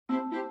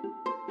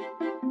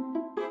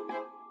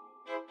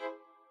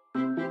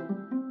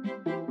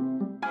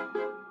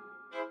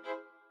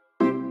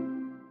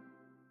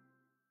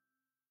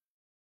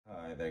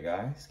there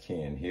guys,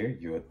 Ken here.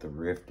 You're at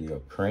Thrifty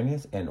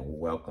Apprentice and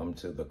welcome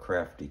to the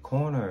Crafty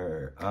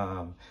Corner.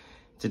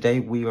 Today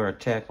we are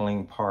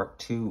tackling part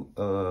 2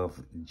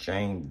 of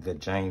the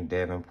Jane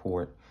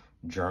Davenport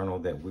journal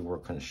that we were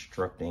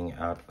constructing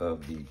out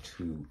of the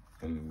 2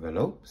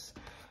 envelopes.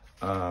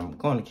 I'm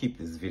going to keep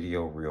this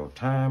video real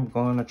time.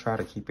 Going to try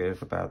to keep it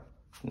at about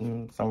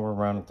somewhere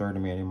around the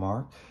 30-minute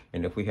mark.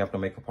 And if we have to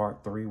make a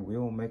part 3,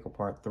 we'll make a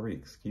part 3.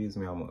 Excuse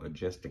me, I'm going to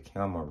adjust the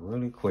camera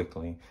really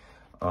quickly.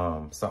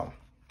 So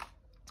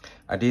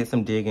I did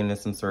some digging and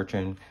some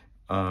searching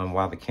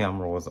while the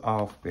camera was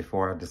off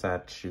before I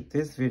decided to shoot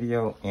this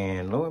video,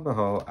 and lo and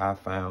behold, I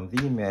found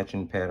the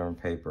matching pattern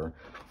paper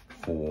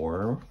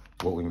for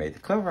what we made the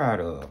cover out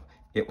of.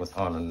 It was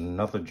on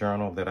another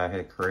journal that I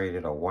had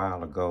created a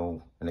while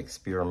ago, an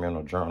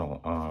experimental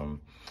journal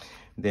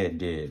that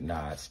did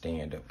not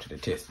stand up to the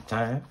test of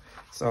time.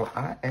 So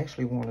I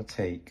actually want to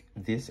take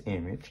this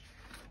image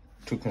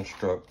to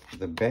construct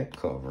the back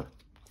cover.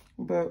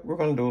 But we're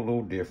going to do it a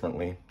little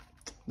differently.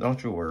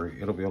 Don't you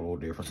worry, it'll be a little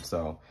different.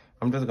 So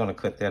I'm just going to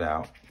cut that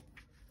out.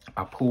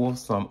 I pulled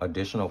some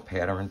additional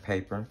pattern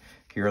paper.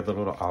 Here are the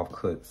little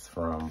offcuts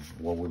from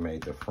what we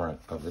made the front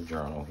of the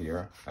journal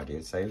here. I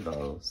did save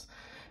those.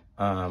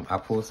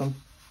 I pulled some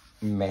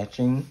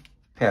matching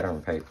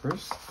pattern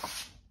papers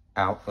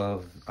out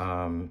of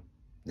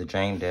the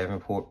Jane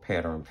Davenport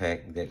pattern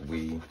pack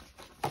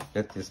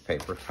that this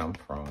paper come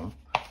from.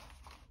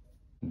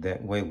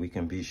 That way we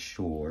can be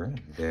sure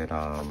that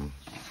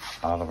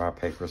all of our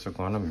papers are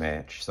going to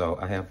match. So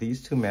I have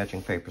these 2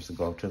 matching papers to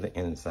go to the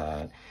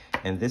inside.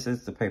 And this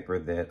is the paper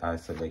that I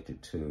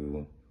selected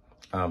to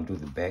do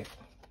the back.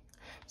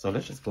 So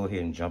let's just go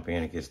ahead and jump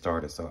in and get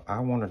started. So I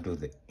want to do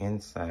the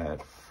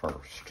inside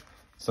first.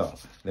 So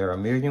there are a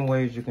million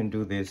ways you can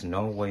do this.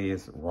 No way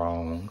is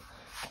wrong.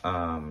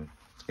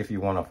 If you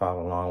want to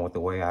follow along with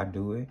the way I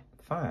do it,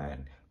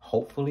 fine.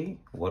 Hopefully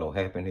what'll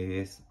happen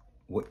is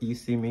what you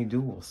see me do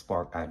will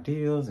spark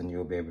ideas and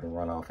you'll be able to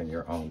run off in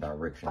your own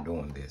direction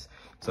doing this.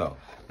 So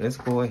let's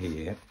go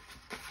ahead.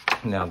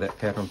 Now that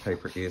pattern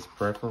paper is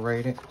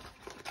perforated.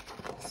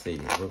 Let's see,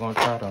 we're going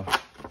to try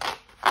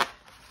to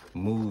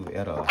move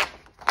at a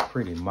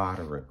pretty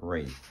moderate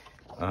rate.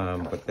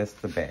 But that's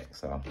the back,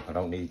 so I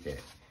don't need that.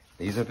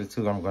 These are the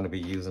 2 I'm going to be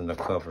using to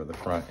cover the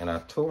front. And I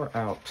tore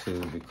out 2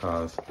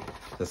 because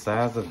the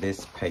size of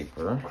this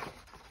paper,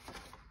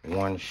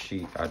 one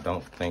sheet, I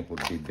don't think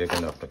would be big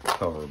enough to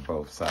cover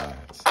both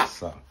sides.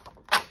 So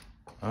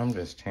I'm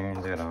just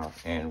tearing that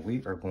off, and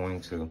we are going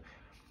to,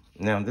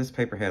 now this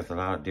paper has a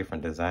lot of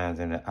different designs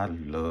in it. I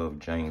love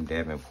Jane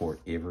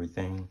Davenport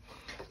everything.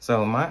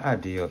 So my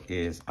idea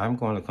is I'm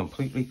going to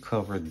completely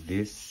cover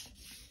this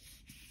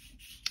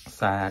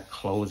side,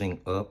 closing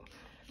up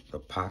the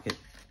pocket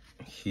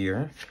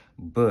here,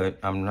 but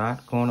I'm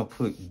not going to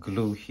put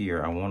glue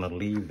here. I want to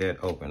leave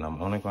that open.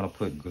 I'm only going to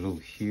put glue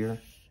here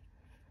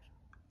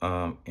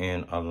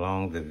and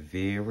along the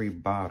very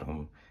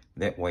bottom.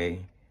 That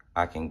way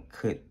I can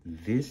cut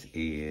this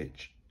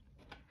edge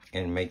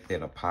and make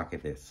that a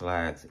pocket that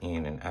slides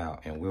in and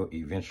out, and we'll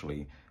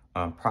eventually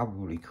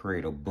probably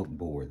create a book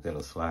board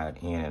that'll slide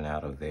in and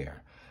out of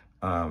there.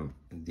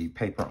 The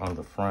paper on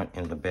the front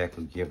and the back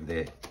will give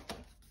that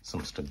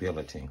some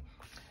stability.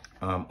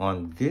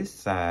 On this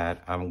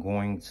side, I'm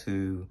going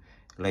to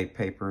lay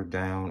paper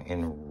down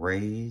and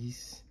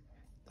raise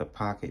the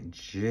pocket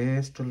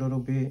just a little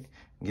bit,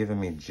 giving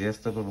me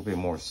just a little bit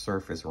more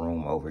surface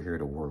room over here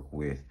to work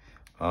with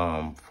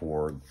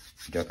for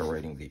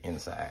decorating the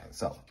inside.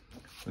 So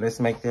let's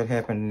make that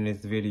happen in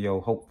this video.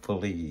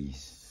 Hopefully,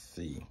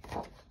 see,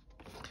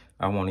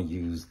 I want to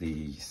use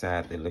the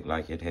side that look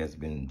like it has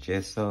been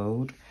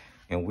gessoed,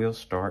 and we'll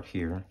start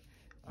here.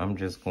 I'm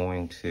just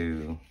going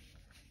to,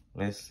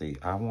 let's see,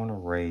 I want to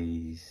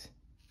raise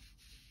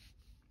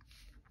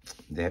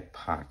that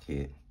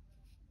pocket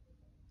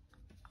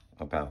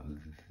about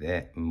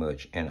that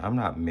much, and I'm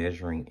not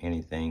measuring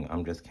anything.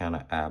 I'm just kind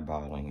of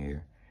eyeballing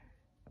here.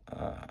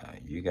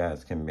 You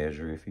guys can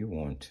measure if you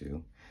want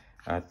to.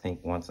 I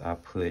think once I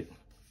put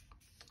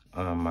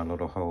my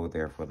little hole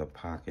there for the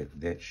pocket,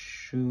 that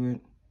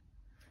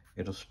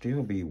it'll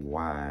still be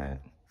wide.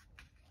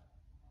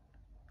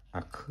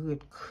 I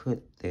could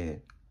cut that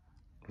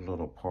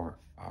little part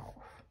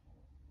off.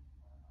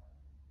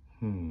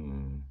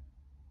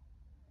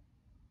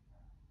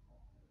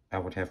 I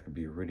would have to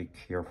be really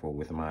careful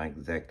with my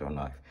X-Acto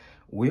knife.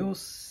 We'll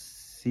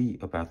see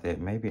about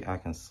that. Maybe I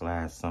can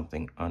slide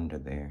something under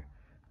there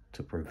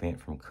to prevent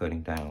from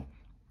cutting down.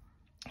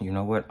 You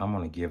know what? I'm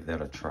going to give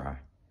that a try.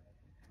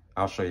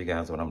 I'll show you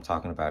guys what I'm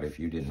talking about if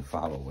you didn't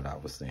follow what I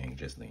was saying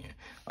just then.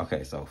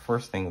 Okay, so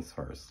first things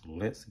first.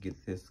 Let's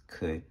get this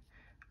cut.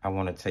 I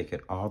want to take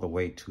it all the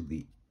way to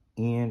the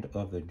end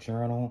of the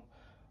journal.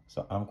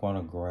 So I'm going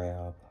to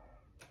grab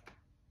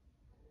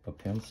a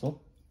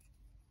pencil.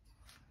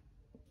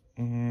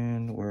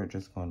 And we're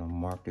just going to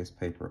mark this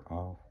paper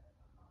off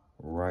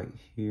right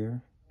here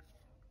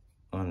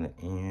on the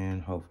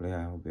end. Hopefully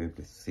I'll be able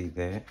to see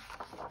that.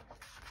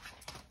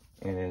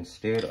 And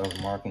instead of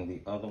marking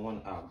the other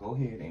one, I'll go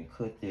ahead and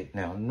cut it.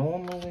 Now,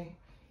 normally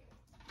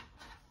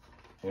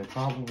And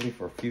probably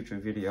for future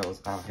videos,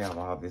 I'll have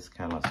all this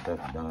kind of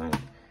stuff done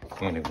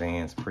in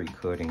advance,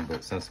 pre-cutting.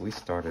 But since we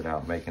started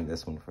out making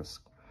this one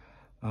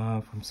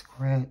from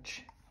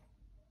scratch,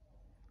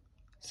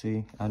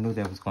 see, I knew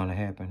that was going to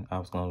happen. I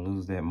was going to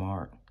lose that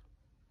mark.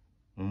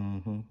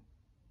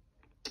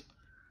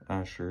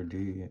 I sure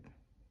did.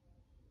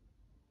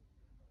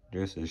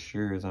 Just as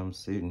sure as I'm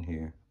sitting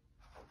here.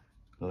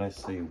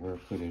 Let's see, where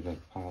could it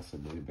have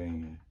possibly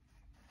been?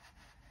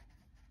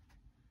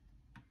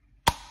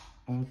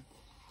 I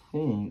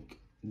think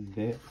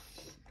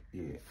that's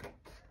it.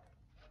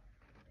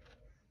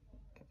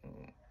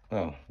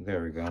 Oh,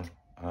 there we go.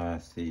 I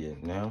see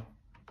it now.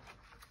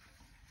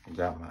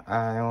 Got my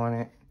eye on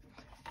it.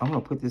 I'm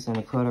gonna put this in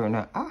the cutter.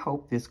 Now, I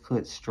hope this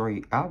cuts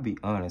straight. I'll be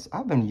honest.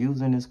 I've been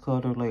using this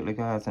cutter lately,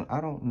 guys, and I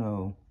don't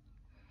know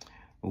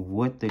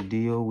what the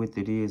deal with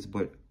it is,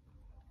 but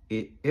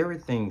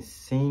everything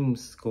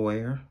seems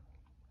square.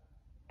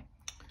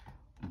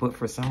 But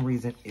for some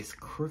reason, it's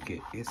crooked.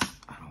 I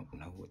don't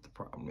know what the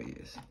problem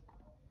is.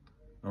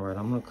 All right,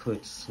 I'm gonna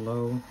cut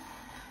slow.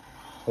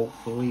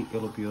 Hopefully,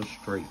 it'll be a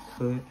straight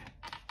cut.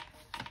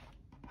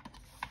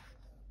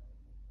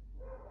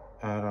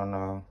 I don't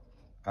know.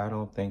 I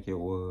don't think it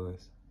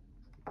was.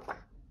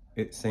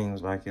 It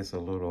seems like it's a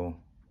little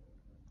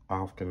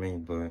off to me,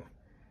 but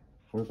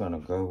we're gonna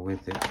go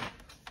with it.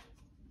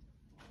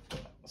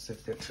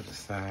 Set that to the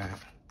side.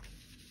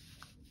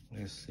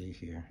 Let's see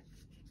here.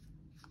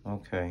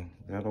 Okay,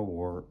 that'll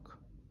work.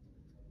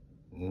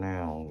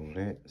 Now,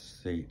 let's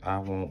see. I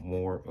want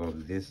more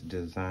of this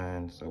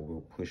design, so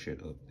we'll push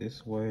it up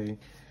this way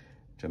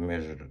to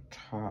measure the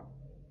top.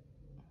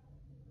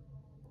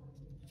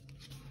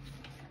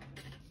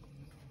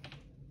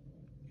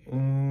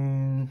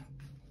 And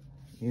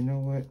you know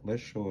what?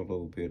 Let's show a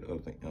little bit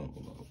of the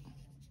envelope.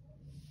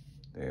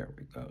 There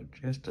we go.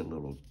 Just a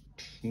little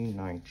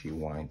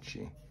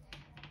teeny-weeny.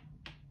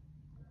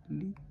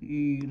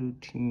 Little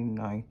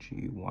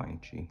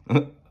teeny-weeny.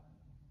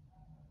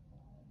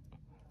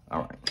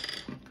 All right.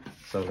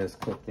 So let's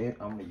cut that.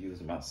 I'm going to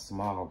use my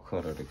small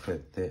cutter to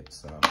cut that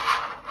so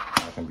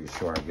I can be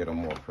sure I get a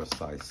more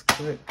precise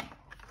cut.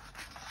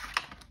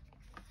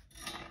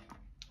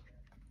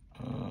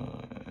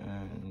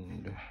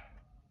 And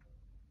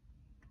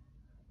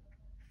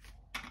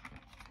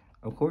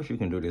of course, you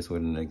can do this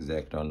with an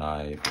X-Acto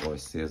knife or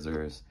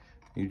scissors.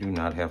 You do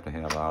not have to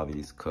have all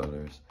these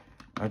colors.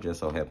 I just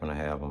so happen to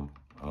have them.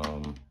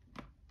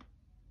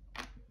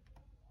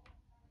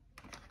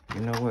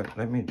 You know what?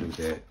 Let me do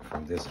that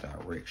from this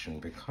direction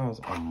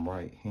because I'm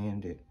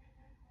right-handed.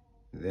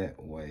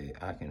 That way,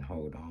 I can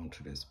hold on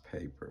to this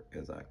paper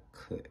as I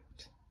cut.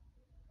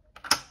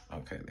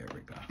 Okay, there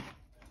we go.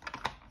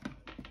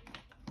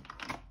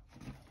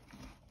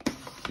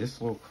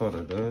 This little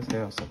cutter does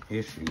have some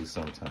issues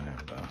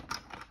sometimes,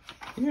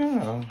 though. You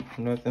know,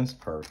 nothing's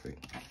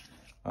perfect.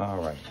 All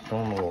right,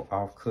 throwing little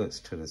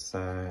offcuts to the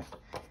side.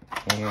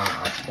 And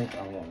I think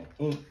I want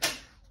to ink.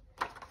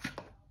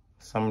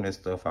 Some of this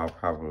stuff I'll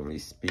probably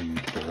speed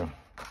through.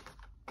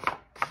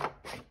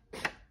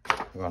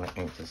 I'm going to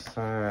ink the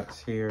sides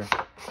here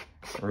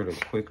really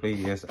quickly.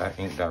 Yes, I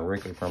ink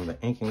directly from the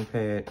inking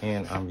pad,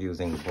 and I'm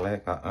using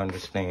black. I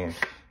understand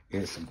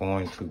it's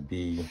going to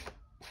be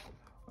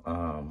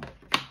kind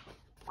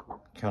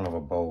of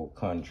a bold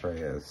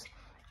contrast.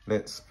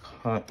 Let's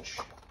punch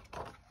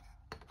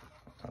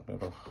a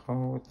little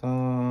hole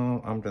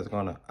thumb. I'm just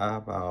going to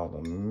eyeball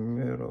the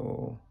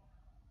middle.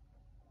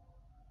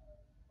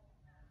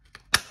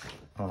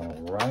 All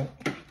right.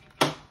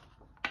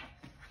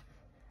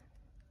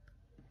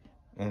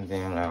 And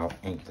then I'll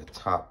ink the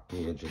top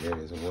edge of it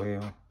as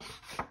well.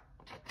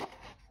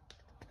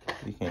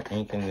 You can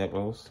ink in that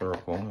little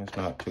circle. It's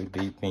not too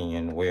deep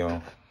in.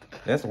 Well,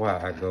 that's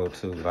why I go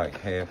to like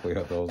halfway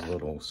of those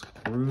little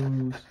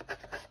screws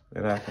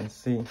that I can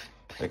see,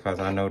 because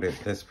I know that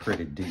that's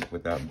pretty deep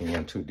without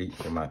being too deep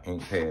for my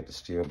ink pad to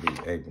still be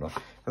able to,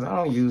 because I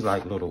don't use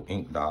like little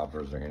ink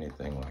daubers or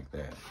anything like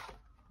that.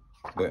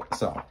 But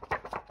so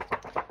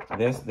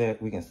that's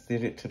that. We can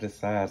sit it to the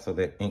side so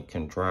that ink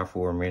can dry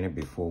for a minute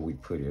before we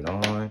put it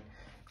on.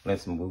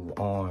 Let's move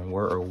on.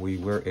 Where are we?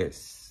 We're at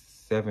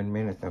 7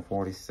 minutes and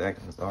 40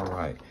 seconds. All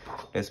right,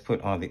 let's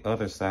put on the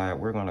other side.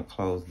 We're going to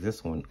close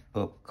this one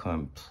up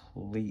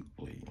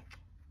completely.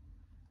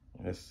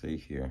 Let's see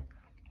here.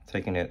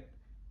 Taking it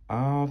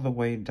all the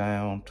way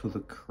down to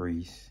the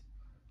crease,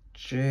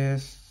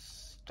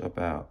 just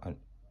about a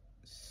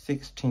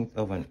 1/16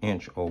 of an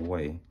inch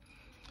away.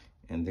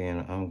 And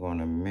then I'm going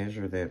to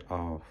measure that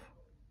off.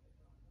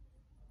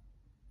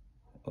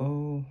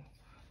 Oh,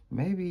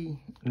 maybe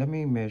let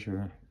me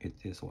measure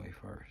it this way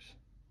first.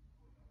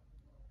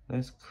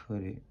 Let's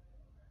cut it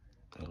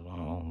the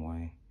long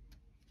way.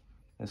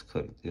 Let's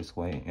cut it this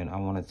way. And I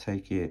want to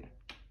take it,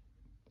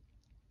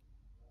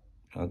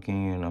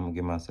 again, I'm going to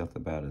give myself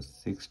about a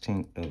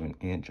 1/16 of an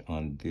inch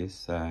on this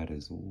side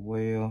as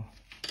well.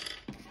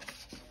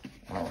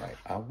 All right,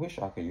 I wish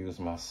I could use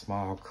my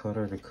small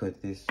cutter to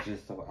cut this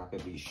just so I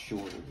could be sure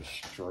it was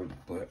straight,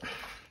 but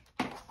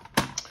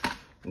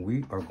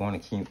we are going to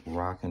keep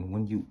rocking.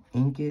 When you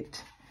ink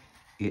it,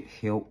 it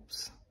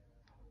helps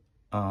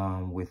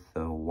with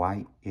the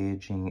white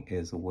edging,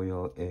 as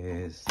well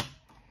as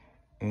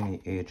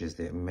any edges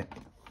that may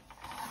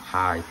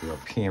hide the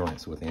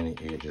appearance with any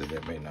edges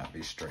that may not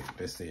be straight.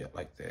 Let's see it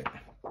like that.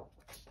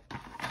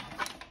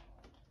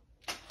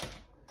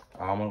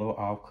 All my little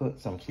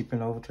offcuts I'm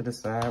keeping over to the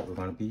side. We're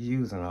going to be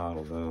using all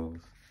of those.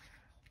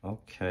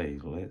 Okay,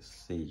 let's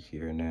see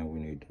here. Now we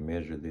need to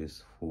measure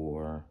this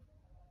for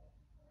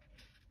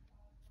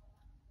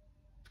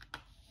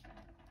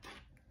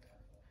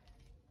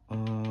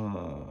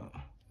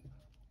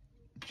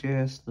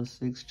just the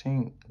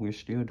 16th. We're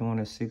still doing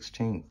a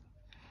 16th.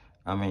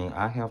 I mean,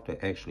 I have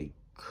to actually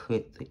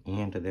cut the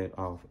end of that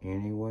off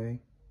anyway.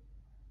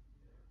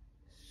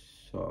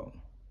 So,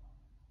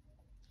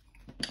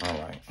 all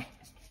right.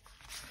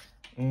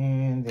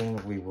 And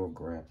then we will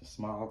grab the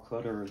small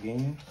cutter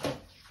again.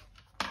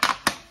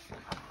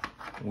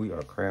 We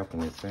are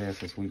crafting as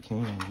fast as we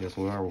can. Yes,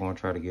 we are. We're going to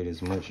try to get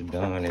as much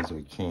done as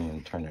we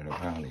can. Turn it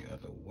around the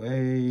other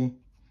way.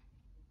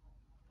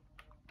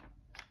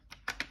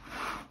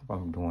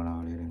 I'm doing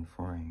all that in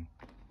frame.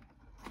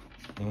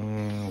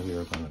 And we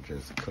are going to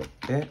just cut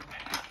that.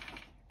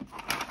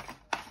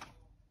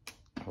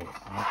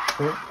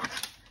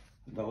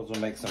 Those will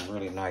make some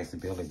really nice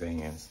belly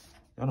bands.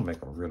 That'll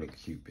make a really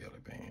cute belly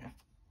band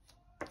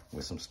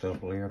with some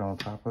stuff layered on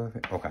top of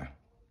it. Okay,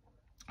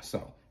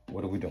 so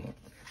what are we doing?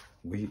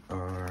 We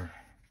are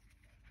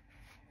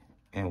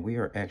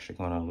actually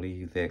going to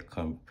leave that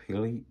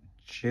complete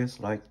just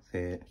like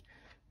that.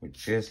 We're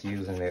just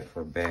using that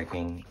for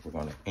backing. We're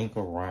going to ink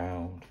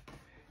around,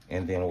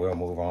 and then we'll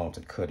move on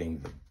to cutting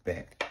the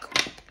back.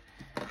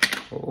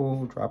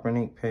 Oh, dropping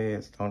ink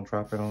pads. Don't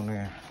drop it on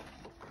there.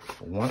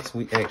 Once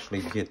we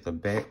actually get the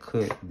back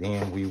cut,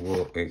 then we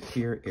will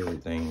adhere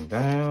everything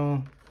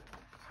down.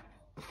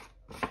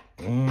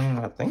 And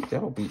I think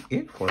that'll be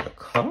it for the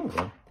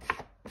cover.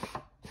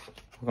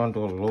 We're going to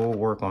do a little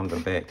work on the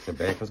back. The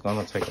back is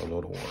going to take a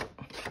little work.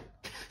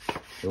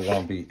 It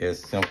won't be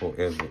as simple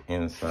as the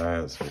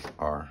insides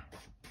are.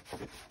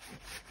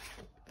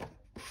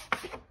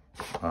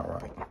 All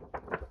right.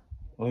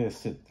 Let's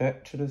set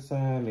that to the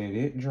side, let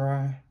it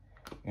dry,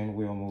 and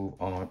we'll move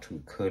on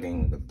to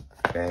cutting the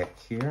back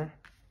here.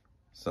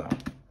 So,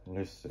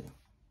 let's see.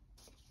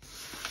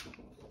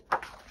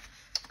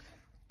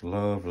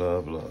 Love,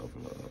 love, love,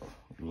 love.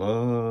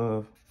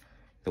 Love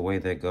the way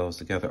that goes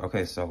together.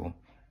 Okay, so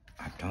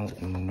I don't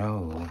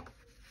know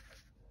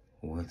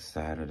what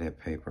side of that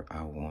paper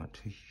I want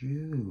to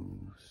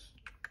use.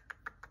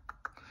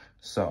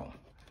 So,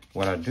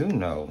 what I do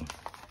know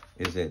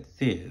is that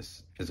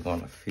this is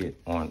going to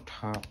fit on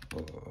top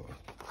of...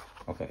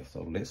 Okay,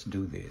 so let's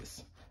do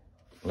this.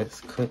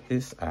 Let's cut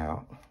this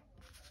out.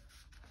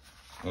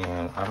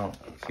 And I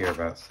don't care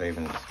about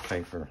saving this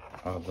paper,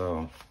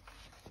 although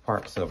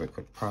parts of it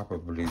could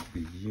probably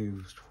be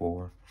used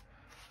for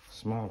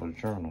smaller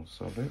journals.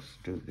 So let's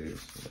do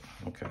this.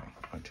 Okay,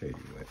 I'll tell you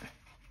what.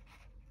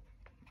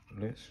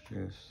 Let's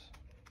just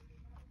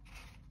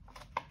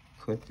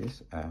cut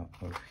this out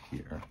of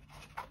here,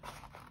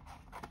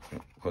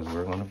 because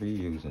we're going to be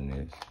using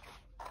this.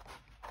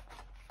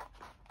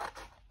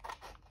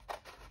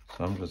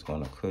 So I'm just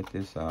going to cut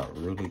this out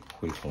really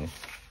quickly.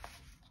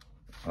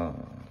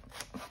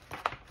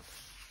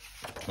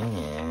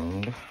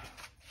 And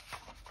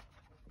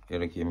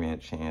it'll give me a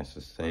chance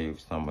to save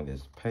some of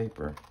this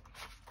paper,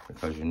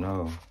 because you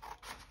know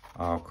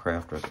all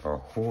crafters are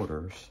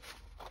hoarders,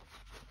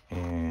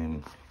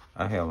 and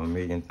I have a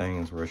million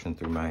things rushing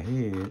through my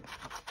head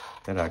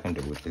that I can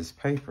do with this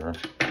paper.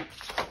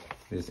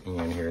 This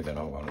end here that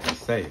I'm going to be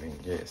saving.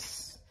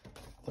 Yes,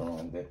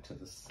 throwing that to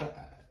the side.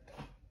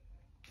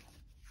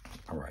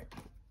 All right,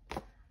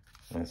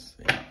 let's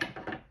see.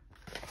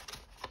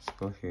 Let's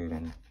go ahead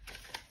and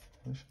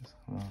let's just,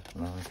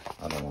 no,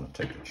 I don't want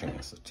to take a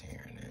chance of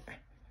tearing it.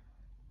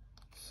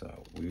 So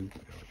we will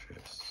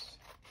just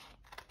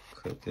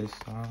cut this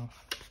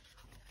off,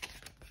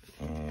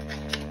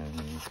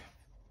 and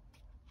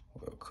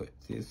we'll cut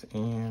this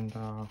end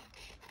off.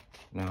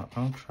 Now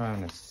I'm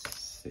trying to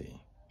see.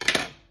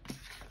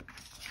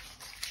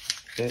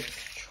 That's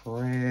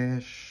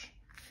trash,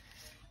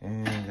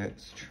 and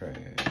that's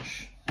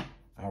trash.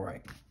 All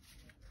right.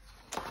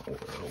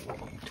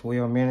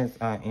 12 minutes.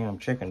 I am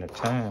checking the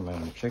time.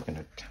 I'm checking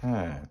the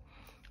time.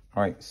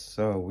 All right,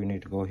 so we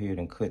need to go ahead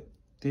and cut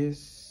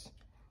this.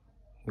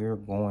 We're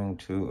going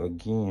to,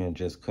 again,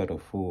 just cut a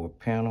full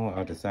panel.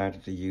 I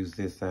decided to use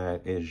this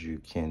side, as you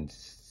can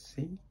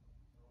see.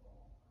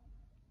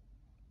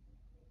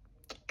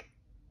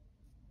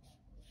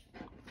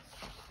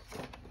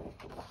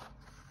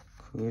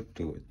 Could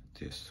do it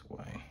this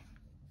way.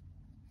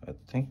 I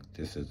think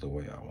this is the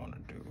way I want to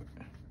do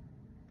it.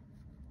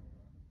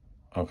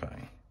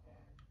 Okay.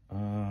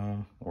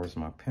 Where's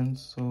my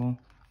pencil?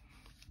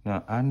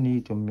 Now I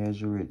need to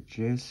measure it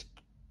just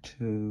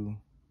to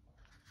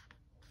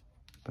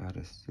about a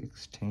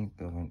 1/16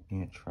 of an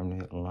inch from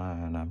that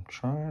line. I'm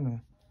trying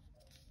to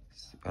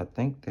see, I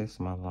think that's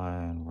my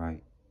line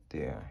right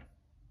there.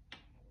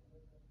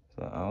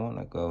 So I want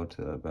to go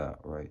to about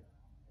right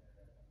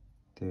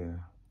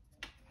there.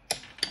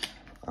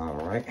 All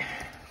right,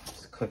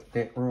 let's cut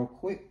that real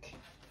quick.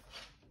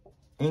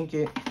 Ink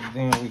it,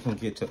 then we can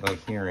get to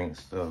adhering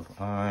stuff.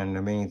 In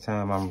the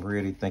meantime, I'm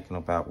really thinking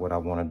about what I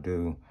want to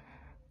do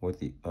with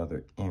the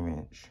other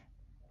image.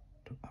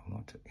 Do I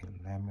want to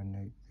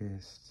laminate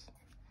this?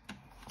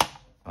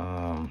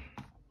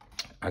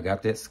 I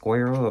got that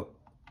square up.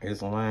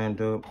 It's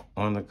lined up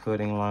on the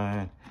cutting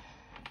line.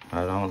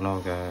 I don't know,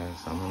 guys.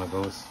 I'm gonna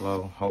go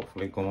slow.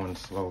 Hopefully going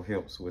slow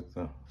helps with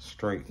the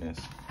straightness,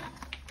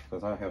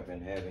 because I have been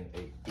having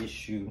an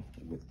issue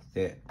with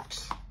that.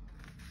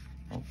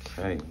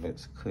 Okay,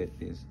 let's cut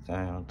this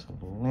down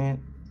to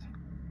length.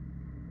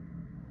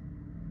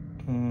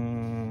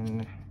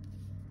 And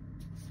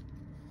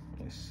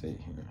let's see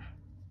here.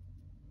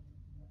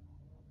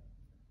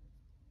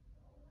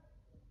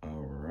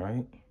 All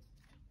right.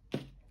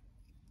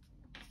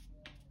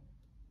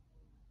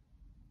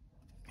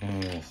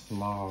 And a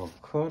small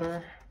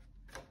cutter.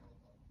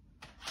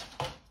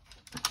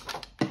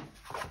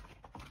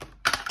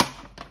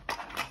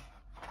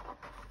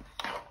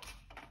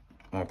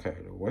 Okay,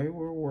 the way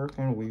we're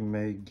working, we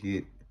may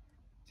get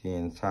the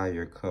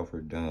entire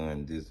cover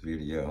done this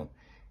video,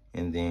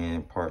 and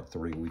then part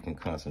 3 we can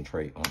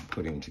concentrate on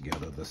putting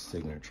together the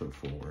signature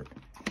for it.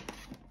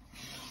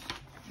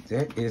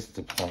 That is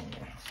the plan.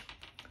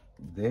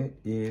 That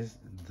is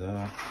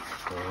the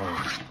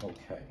plan.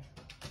 Okay.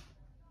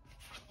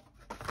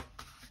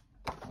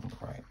 All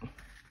right.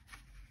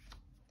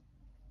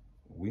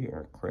 We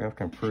are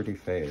crafting pretty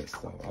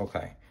fast, though.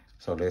 Okay,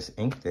 so let's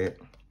ink that.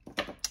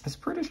 It's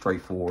pretty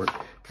straightforward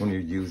when you're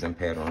using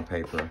pattern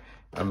paper.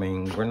 I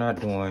mean, we're not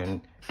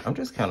doing, I'm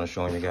just kind of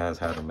showing you guys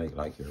how to make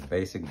like your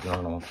basic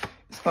journal.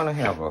 It's gonna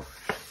have a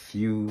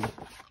few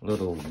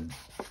little,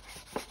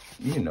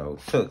 you know,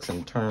 tucks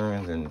and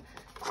turns and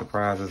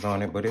surprises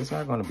on it, but it's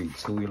not gonna be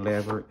too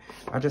elaborate.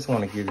 I just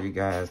wanna give you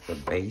guys the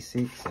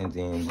basics, and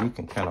then you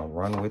can kind of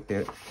run with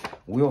it.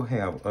 We'll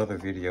have other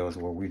videos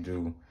where we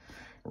do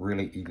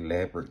really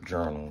elaborate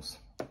journals.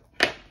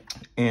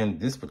 And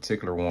this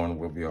particular one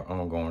will be an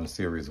ongoing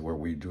series where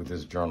we do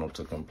this journal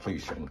to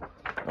completion,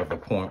 to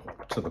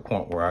the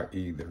point where I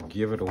either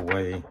give it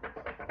away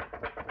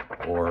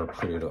or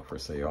put it up for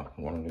sale,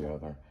 one or the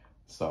other.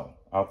 So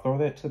I'll throw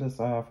that to the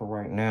side for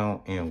right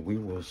now, and we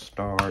will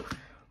start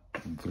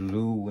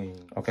gluing.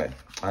 Okay,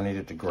 I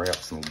needed to grab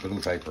some glue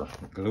paper,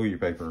 glue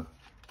paper.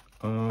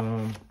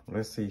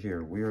 Let's see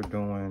here. We are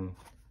doing,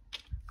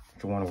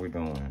 which one are we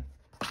doing?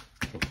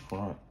 The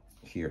front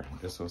here.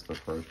 This was the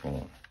first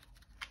one.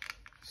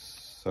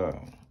 So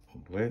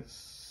let's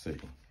see.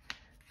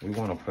 We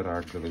want to put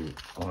our glue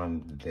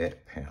on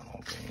that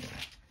panel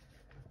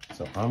then.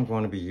 So I'm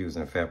going to be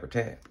using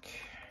Fabri-Tac.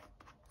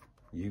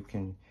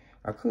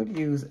 I could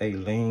use a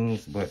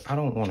Lings, but I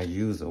don't want to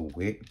use a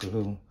wet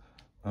glue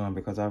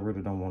because I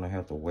really don't want to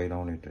have to wait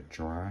on it to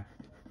dry.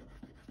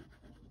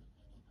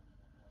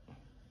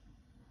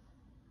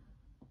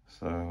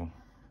 So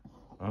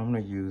I'm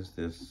going to use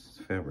this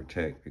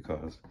Fabri-Tac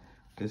because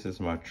this is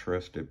my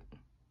trusted.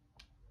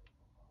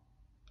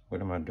 What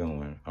am I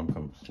doing? I'm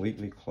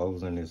completely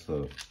closing this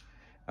up.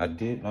 I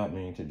did not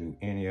mean to do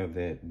any of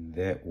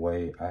that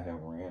way. I have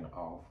ran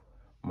off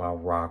my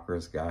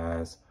rockers,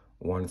 guys.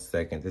 1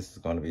 second. This is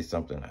going to be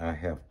something I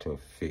have to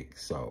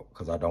fix, so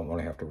because I don't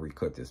want to have to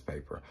recut this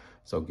paper.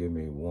 So give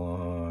me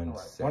 1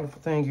 second.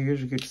 Wonderful thing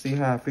is you get to see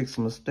how I fixed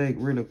a mistake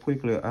really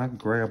quickly. I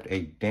grabbed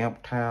a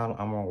damp towel.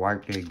 I'm going to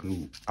wipe that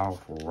glue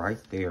off right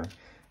there.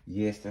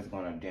 Yes, that's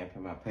going to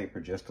dampen my paper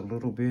just a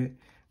little bit,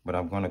 but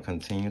I'm going to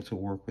continue to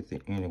work with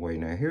it anyway.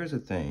 Now, here's the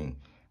thing.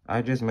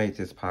 I just made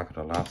this pocket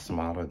a lot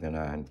smaller than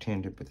I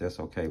intended, but that's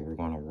okay. We're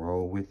going to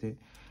roll with it.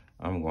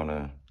 I'm going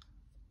to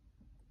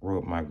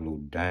rub my glue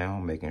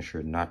down, making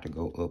sure not to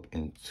go up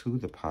into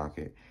the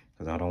pocket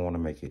because I don't want to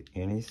make it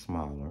any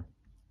smaller.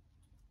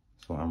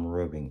 So I'm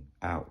rubbing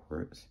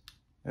outwards.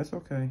 That's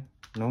okay.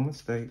 No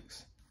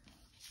mistakes.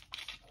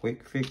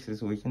 Quick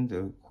fixes we can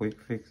do. Quick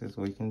fixes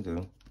we can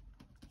do.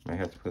 May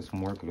have to put some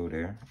more glue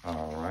there.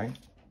 All right.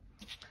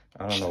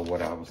 I don't know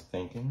what I was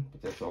thinking,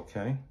 but that's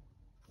okay.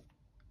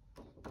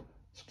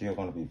 Still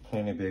going to be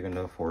plenty big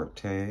enough for a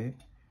tag.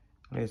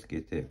 Let's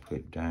get that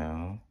put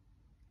down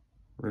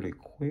really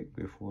quick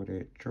before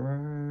that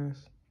dries.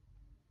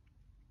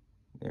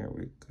 There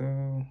we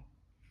go.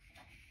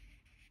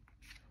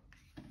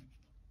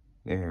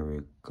 There we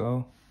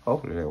go.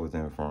 Hopefully that was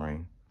in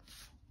frame.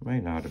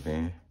 May not have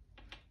been.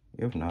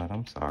 If not,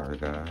 I'm sorry,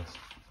 guys.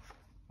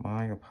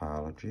 My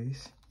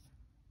apologies.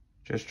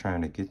 Just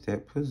trying to get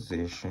that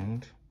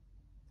positioned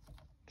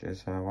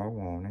just how I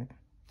want it.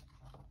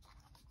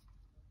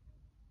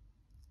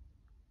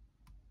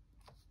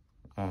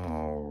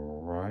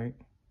 All right.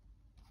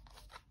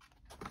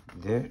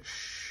 That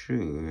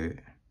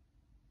should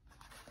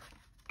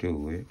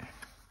do it.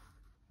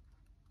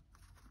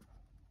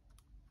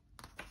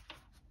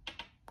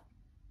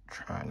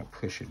 Trying to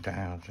push it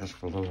down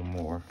just a little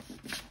more.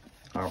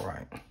 All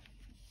right.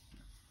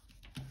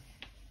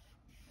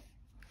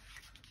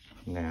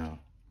 Now,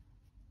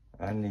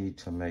 I need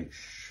to make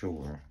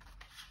sure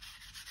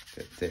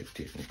that that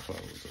didn't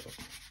close up.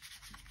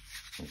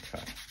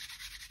 Okay.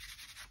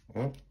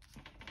 Oh,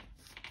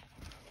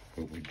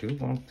 but we do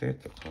want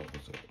that to close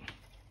up.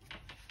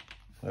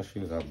 Let's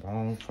use our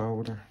bone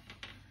folder.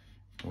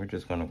 We're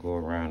just gonna go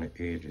around the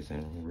edges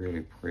and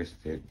really press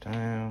that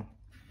down.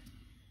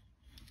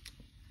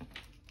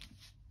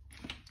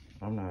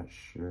 I'm not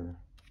sure.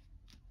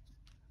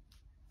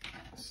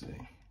 Let's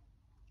see.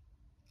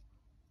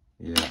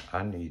 Yeah,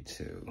 I need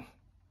to.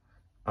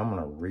 I'm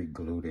gonna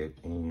re-glue that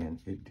in.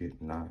 It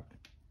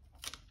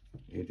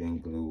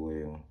didn't glue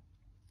well.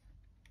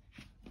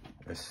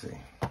 Let's see.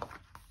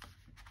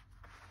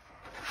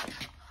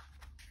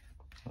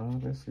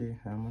 Let's see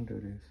how I'm gonna do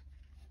this.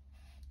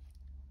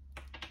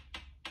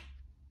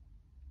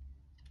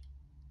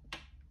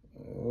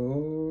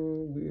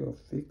 Oh, we are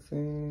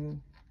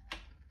fixing.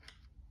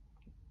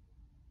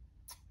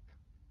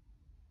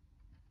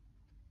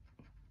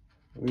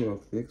 We are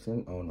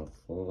fixing on the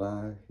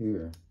fly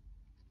here.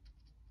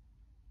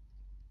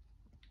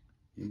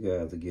 You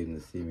guys are getting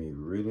to see me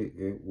really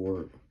at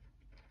work.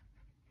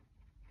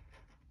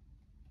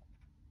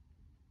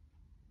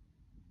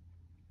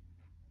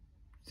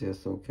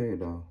 Just okay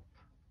though.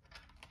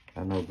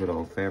 I know good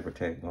old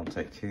Fabri-Tac gonna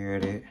take care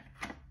of that.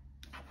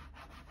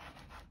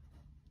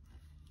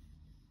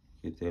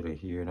 Get that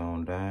adhered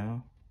on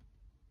down.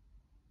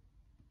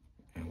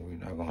 And we're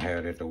not gonna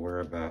have that to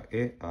worry about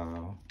at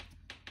all.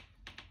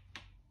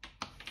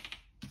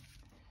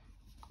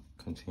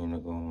 Continue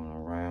going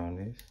around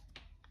this.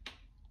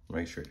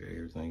 Make sure that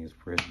everything is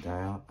pressed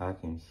down. I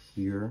can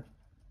hear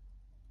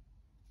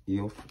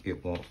if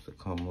it wants to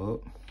come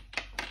up.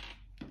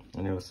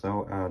 And if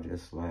so, I'll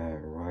just slide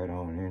right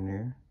on in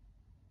there.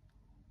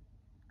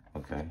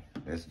 Okay,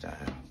 that's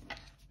down.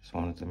 Just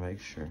wanted to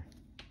make sure.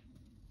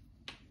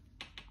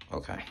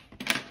 Okay.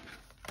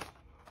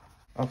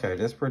 Okay,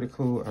 that's pretty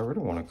cool. I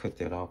really want to cut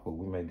that off, but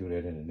we may do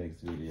that in the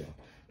next video.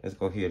 Let's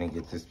go ahead and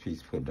get this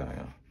piece put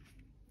down.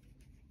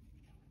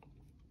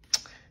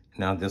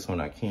 Now this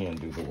one I can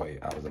do the way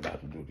I was about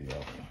to do the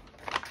other one.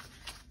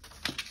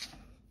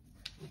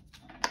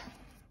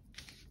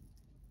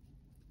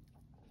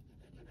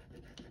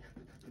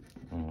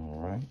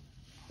 All right,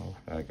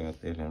 hopefully I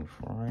got that in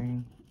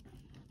frame.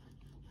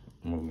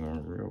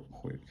 Moving real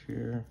quick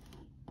here.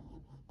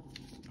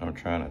 I'm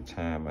trying to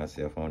time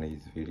myself on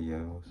these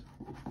videos.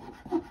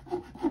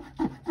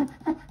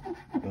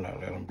 Not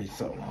let them be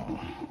so long.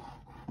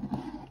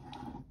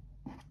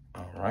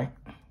 All right.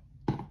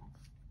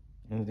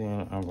 And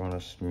then I'm gonna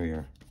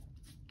smear.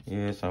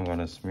 Yes, I'm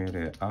gonna smear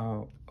that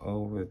all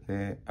over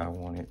that. I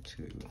want it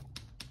to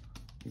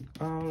be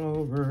all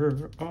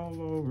over,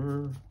 all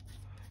over.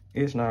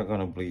 It's not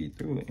gonna bleed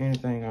through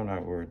anything. I'm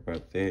not worried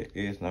about that.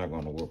 It's not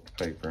gonna warp the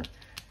paper.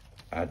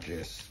 I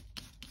just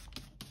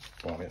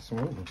want it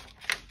smooth.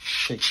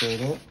 Pick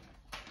that up.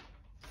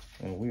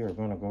 And we are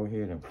gonna go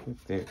ahead and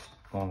put that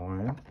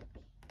on.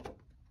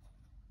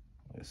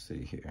 Let's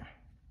see here.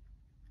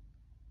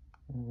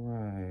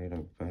 Right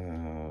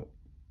about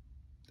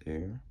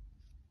there.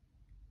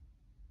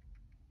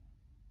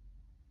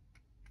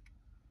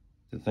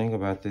 The thing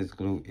about this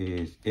glue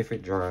is if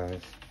it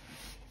dries,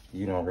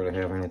 you don't really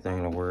have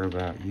anything to worry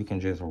about. You can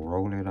just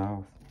roll it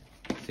off.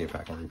 See if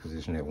I can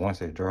reposition it.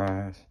 Once it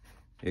dries,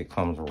 it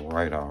comes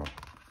right off.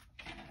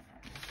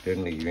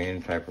 Doesn't leave any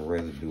type of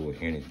residue or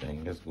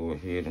anything. Let's go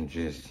ahead and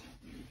just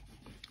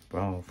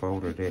bone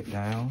folder that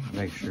down.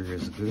 Make sure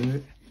it's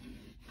good.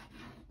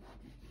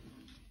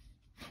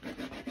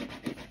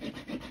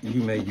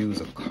 You may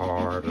use a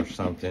card or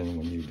something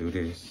when you do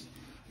this.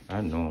 I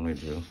normally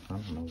do. I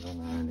don't know where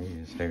mine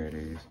is. There it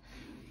is.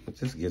 But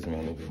this gives me a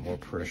little bit more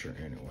pressure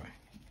anyway.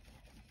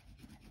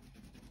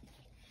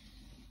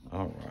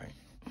 All right.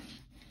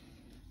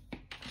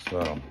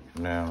 So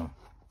now,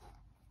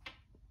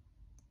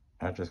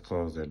 I just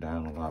closed it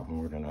down a lot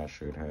more than I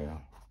should have.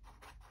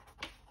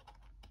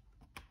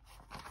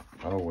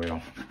 Oh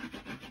well.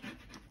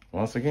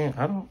 Once again,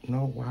 I don't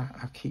know why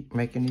I keep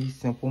making these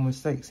simple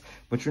mistakes.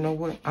 But you know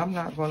what? I'm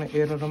not going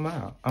to edit them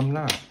out. I'm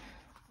not.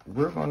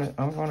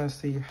 I'm going to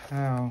see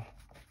how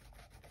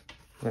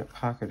that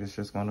pocket is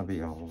just going to be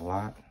a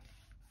lot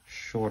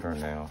shorter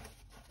now.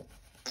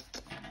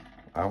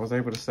 I was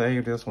able to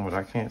save this one, but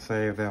I can't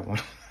save that one.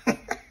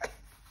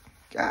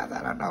 Guys,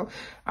 I don't know.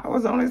 I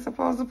was only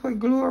supposed to put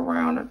glue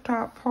around the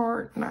top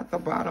part, not the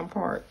bottom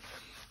part.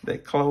 They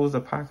closed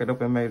the pocket up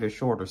and made it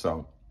shorter,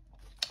 so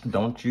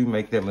don't you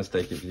make that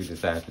mistake if you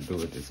decide to do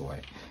it this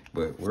way.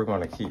 But we're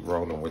going to keep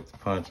rolling with the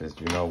punches.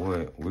 You know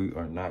what? We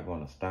are not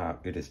going to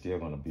stop. It is still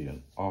going to be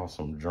an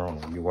awesome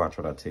journal. You watch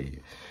what I tell you.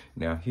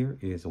 Now, here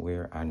is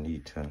where I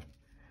need to...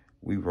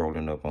 We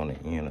rolling up on the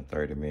end of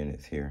 30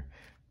 minutes here.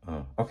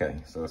 Okay,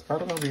 so it's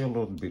probably going to be a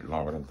little bit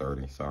longer than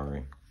 30.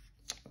 Sorry.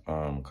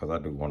 Because I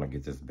do want to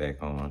get this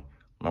back on.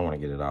 I want to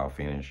get it all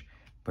finished.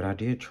 But I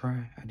did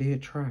try.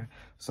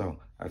 So,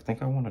 I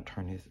think I want to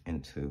turn this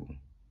into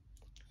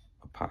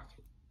a pocket.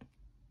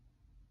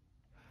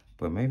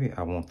 But maybe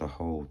I want the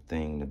whole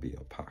thing to be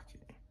a pocket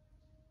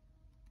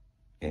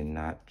and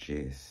not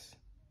just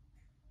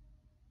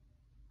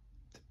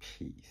the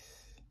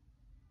piece.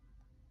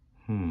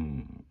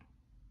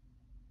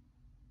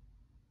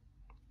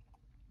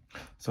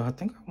 So I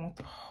think I want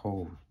the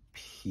whole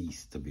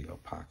piece to be a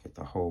pocket,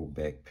 the whole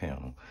back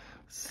panel.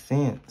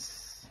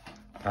 Since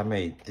I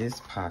made this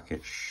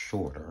pocket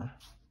shorter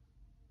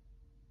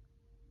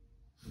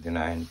than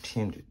I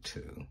intended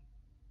to,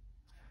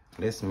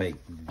 let's make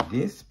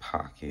this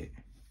pocket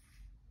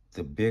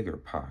the bigger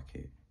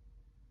pocket.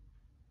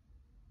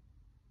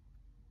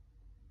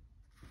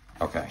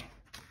 Okay.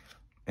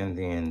 And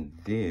then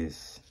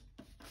this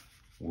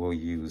we'll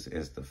use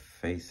as the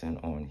facing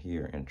on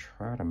here and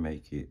try to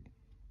make it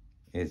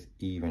as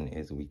even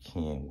as we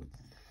can with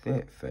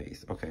that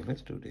face. Okay,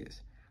 let's do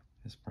this.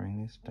 Let's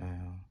bring this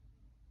down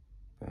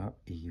about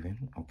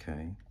even.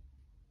 Okay,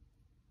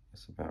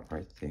 that's about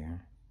right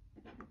there,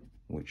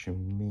 which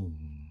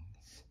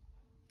means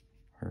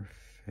her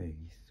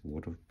face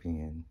would have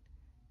been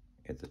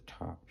at the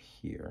top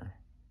here,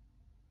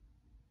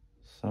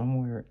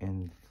 somewhere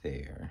in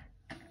there.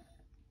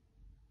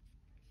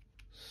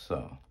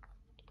 So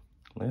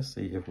let's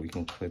see if we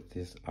can clip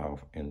this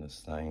off in the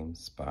same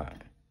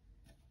spot.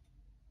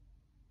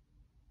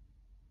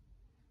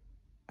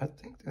 I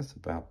think that's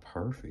about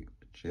perfect,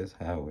 just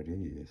how it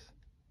is.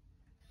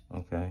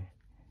 Okay,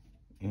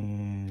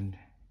 and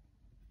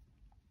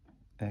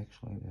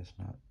actually that's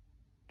not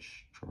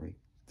straight,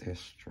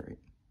 that's straight.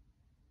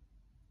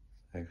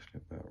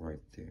 Actually about right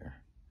there.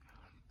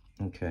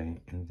 Okay,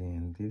 and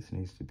then this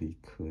needs to be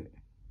cut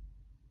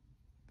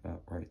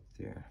about right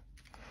there.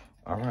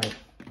 All right,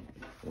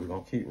 we're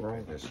gonna keep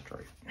running this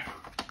straight.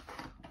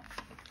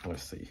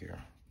 Let's see here.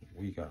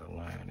 We gotta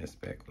line this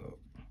back up.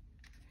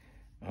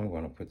 I'm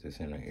gonna put this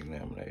in an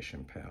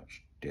examination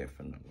pouch,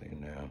 definitely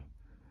now.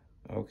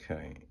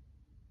 Okay,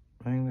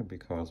 mainly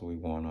because we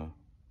wanna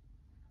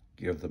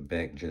give the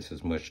back just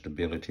as much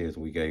stability as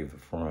we gave the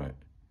front.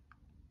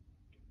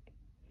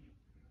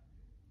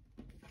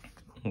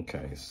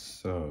 Okay,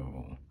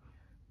 so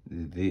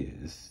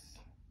this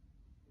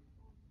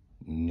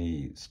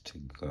needs to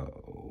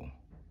go.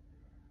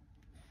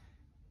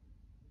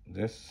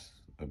 That's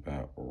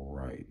about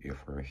right if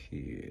her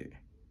head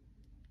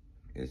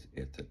is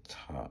at the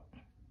top.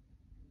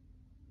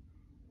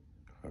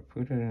 If I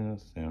put it in the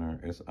center,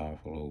 it's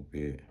off a little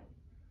bit.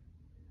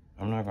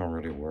 I'm not gonna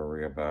really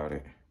worry about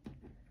it.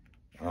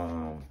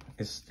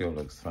 It still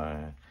looks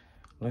fine.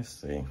 Let's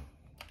see.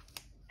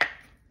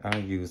 I'll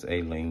use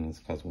A-Leans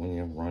because when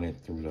you run it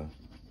through the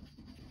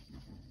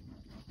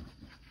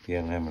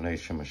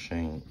lamination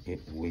machine,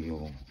 it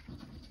will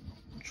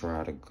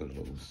dry the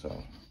glue.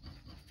 So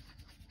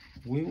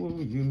we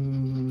will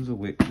use a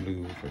wet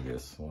glue for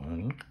this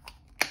one.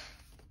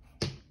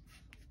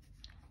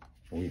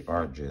 We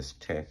are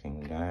just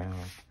tacking down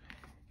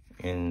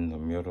in the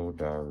middle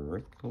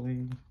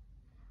directly.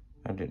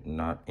 I did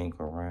not ink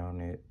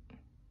around it.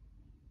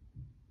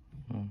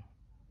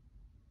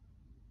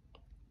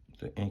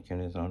 The inking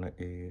is on the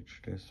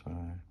edge, that's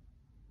fine.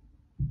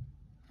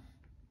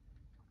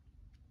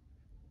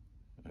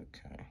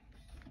 Okay.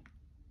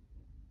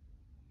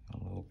 A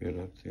little bit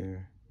up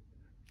there,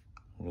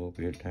 a little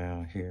bit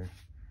down here.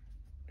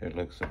 That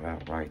looks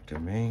about right to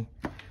me.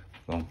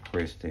 Gonna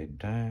press that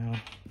down,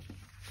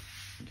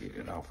 get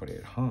it off of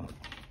that hump.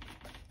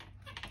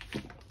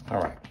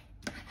 All right.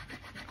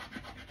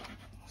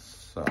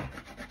 So,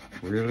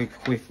 really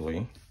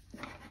quickly,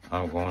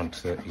 I'm going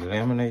to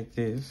laminate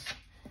this,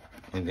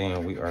 and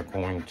then we are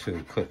going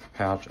to cut the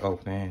pouch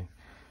open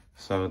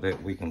so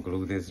that we can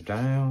glue this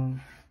down,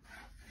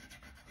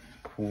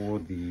 pull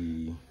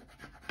the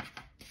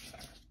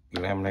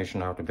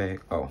lamination out the back.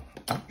 Oh,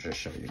 I'll just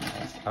show you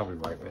guys. I'll be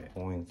right back.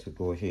 I'm going to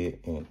go ahead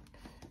and,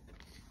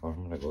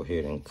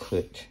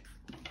 cut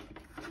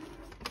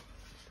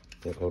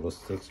that little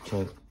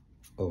 1/16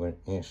 of an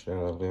inch that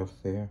I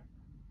left there.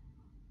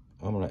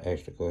 I'm gonna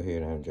actually go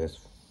ahead and just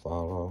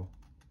follow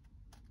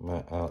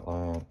my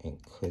outline and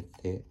cut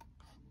that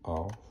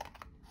off.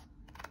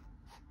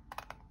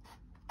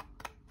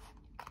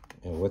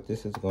 And what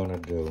this is gonna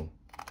do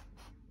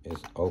is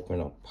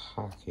open a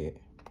pocket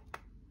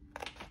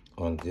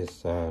on this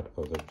side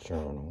of the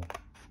journal.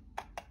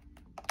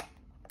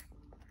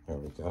 There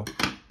we go.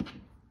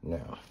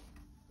 Now,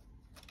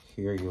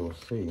 here you'll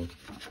see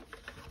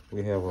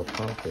we have a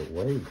pocket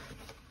waiting.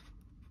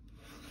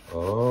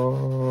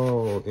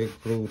 Oh, it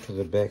glued to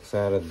the back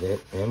side of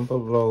that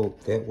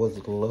envelope. That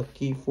was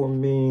lucky for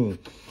me.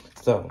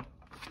 So,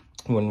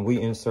 when we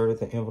inserted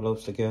the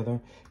envelopes together,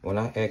 when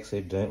I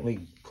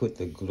accidentally put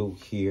the glue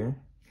here,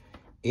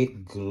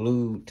 it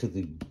glued to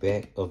the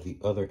back of the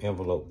other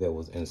envelope that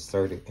was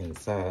inserted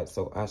inside.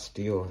 So I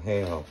still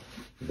have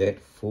that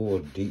full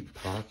deep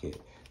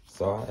pocket.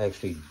 So I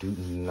actually do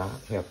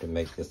not have to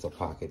make this a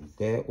pocket.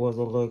 That was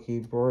a lucky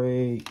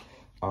break.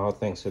 All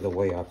thanks to the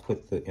way I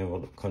put the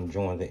envelope,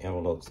 conjoined the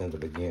envelopes in the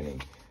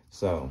beginning.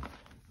 So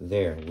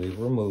there, we've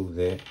removed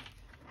that.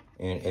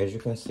 And as you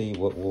can see,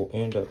 what we'll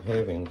end up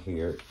having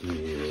here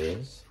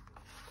is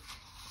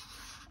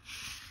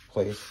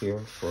place here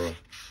for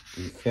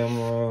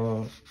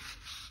ephemera,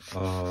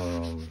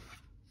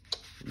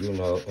 you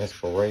know,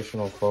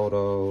 inspirational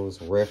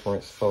photos,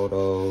 reference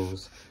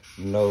photos,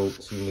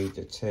 notes you need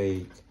to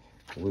take.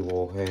 We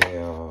will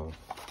have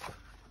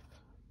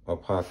a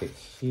pocket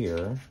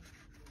here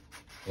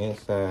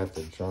inside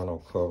the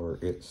journal cover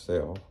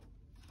itself.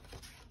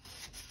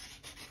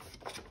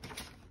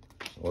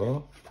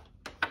 Well,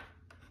 I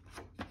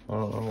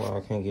don't know why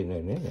I can't get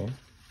nothing in there.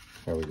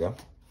 There we go.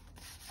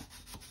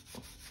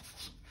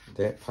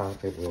 That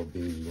pocket will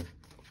be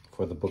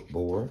for the book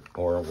board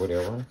or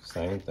whatever.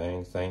 Same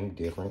thing, same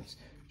difference.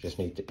 Just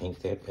need to ink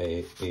that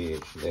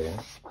edge there.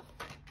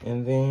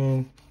 And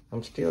then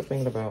I'm still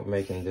thinking about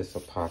making this a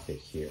pocket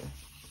here.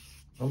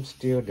 I'm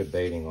still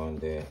debating on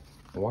that.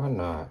 Why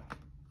not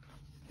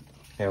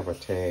have a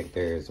tag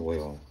there as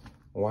well?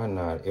 Why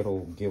not?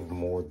 It'll give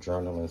more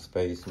journaling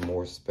space,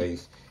 more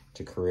space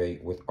to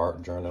create with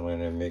art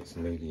journaling and mixed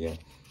media.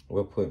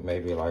 We'll put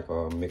maybe like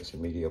a mixed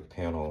media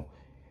panel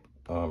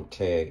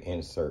tag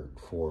insert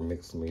for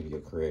mixed media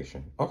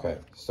creation. Okay,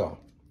 so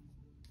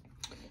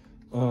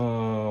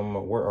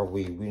where are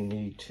we? We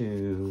need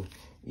to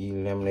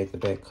eliminate the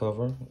back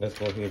cover. Let's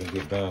go ahead and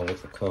get done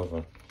with the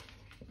cover,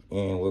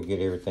 and we'll get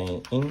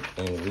everything inked,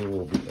 and we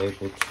will be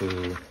able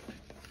to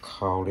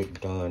call it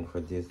done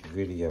for this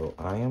video.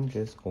 I am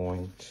just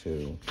going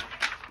to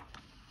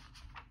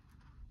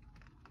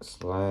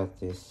slide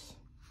this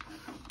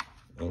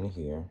in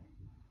here.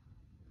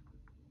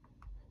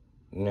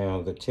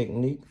 Now, the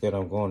technique that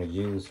I'm going to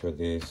use for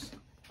this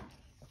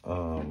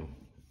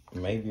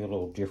may be a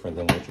little different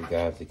than what you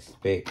guys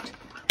expect.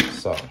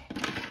 So,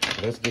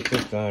 let's get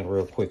this done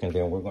real quick, and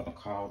then we're going to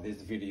call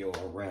this video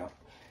a wrap.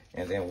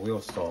 And then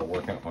we'll start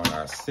working on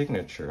our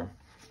signature,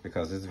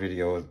 because this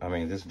video,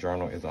 this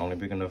journal is only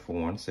big enough for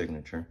one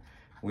signature.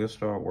 We'll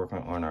start working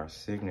on our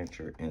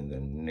signature in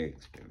the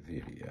next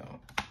video.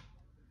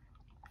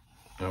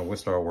 We'll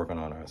start working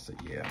on our,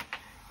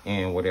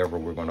 and whatever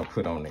we're going to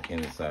put on the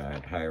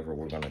inside, however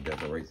we're going to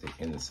decorate the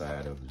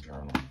inside of the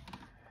journal.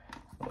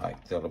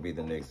 Like, that'll be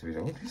the next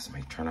video. This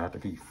may turn out to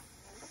be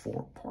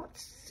 4-part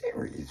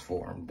series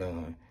before I'm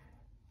done.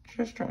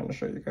 Just trying to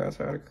show you guys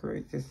how to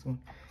create this one.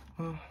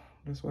 Well,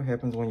 that's what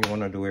happens when you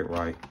want to do it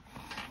right.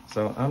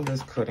 So I'm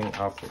just cutting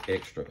off the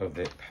extra of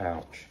that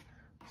pouch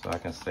so I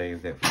can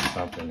save that for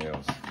something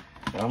else.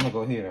 Now I'm going to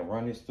go ahead and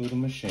run this through the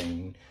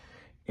machine,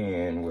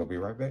 and we'll be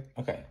right back.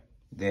 Okay,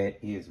 that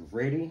is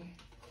ready.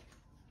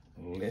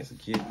 Let's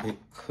get it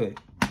cut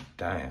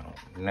down.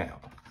 Now,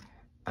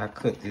 I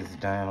cut this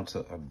down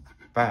to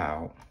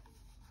about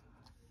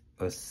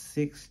a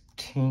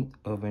 1/16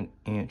 of an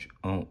inch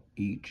on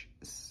each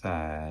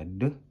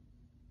side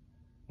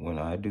when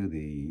I do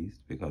these,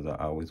 because I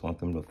always want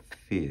them to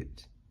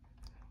fit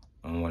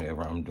on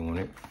whatever I'm doing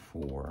it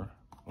for.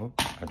 Oh,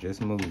 I just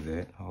moved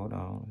that. Hold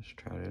on, let's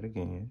try that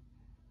again.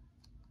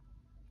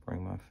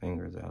 Bring my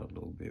fingers out a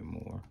little bit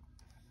more.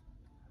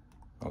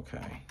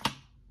 Okay.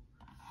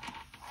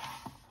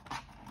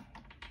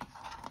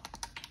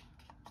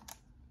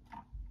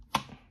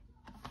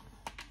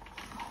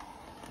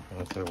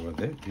 I said, well,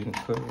 that didn't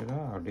cut it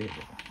out, did it?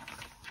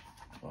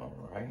 All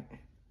right.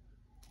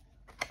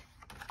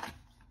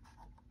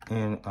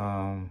 And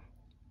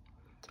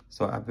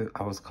so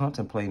I was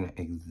contemplating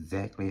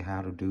exactly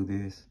how to do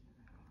this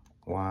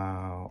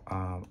while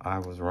I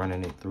was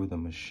running it through the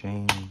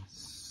machine.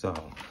 So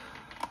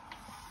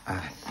I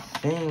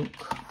think,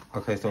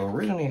 okay, so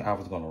originally I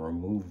was going to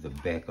remove the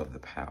back of the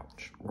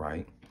pouch,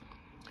 right?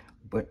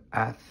 But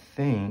I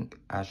think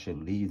I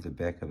should leave the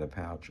back of the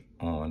pouch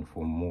on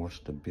for more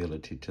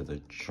stability to the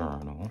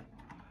journal.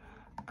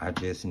 I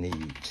just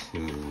need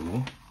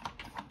to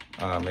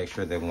make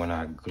sure that when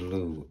I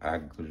glue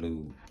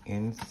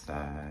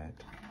inside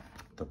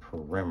the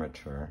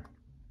perimeter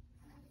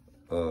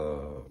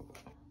of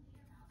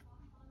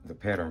the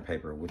pattern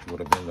paper, which would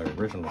have been the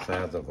original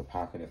size of the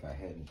pocket if I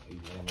hadn't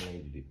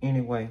laminated it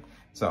anyway.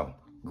 So,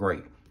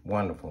 great,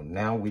 wonderful.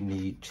 Now we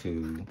need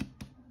to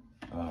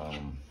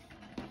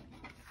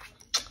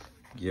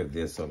give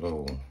this a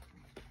little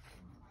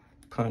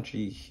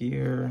punchy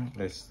here.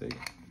 Let's see.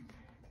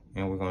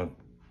 And we're going to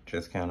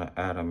just kind of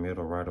add a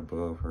middle right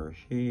above her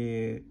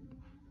head.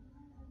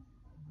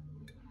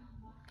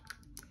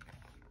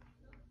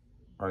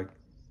 Right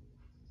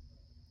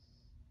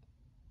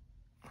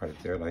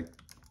there like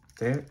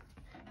that.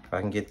 If I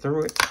can get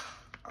through it.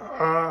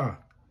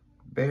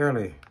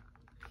 Barely.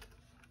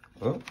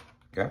 Oh,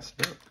 got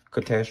stuck.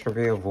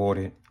 Catastrophe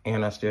avoided.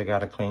 And I still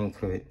got a clean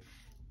cut.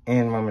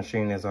 And my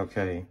machine is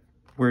okay.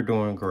 We're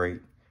doing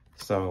great.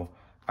 So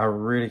I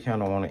really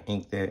kind of want to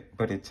ink that,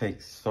 but it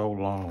takes so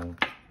long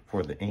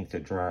for the ink to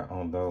dry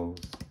on those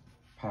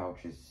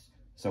pouches.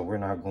 So we're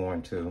not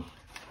going to.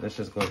 Let's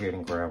just go ahead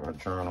and grab our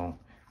journal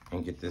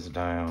and get this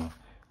down.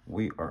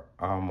 We are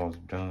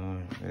almost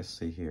done. Let's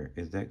see here.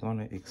 Is that going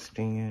to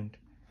extend?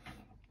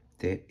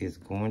 That is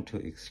going to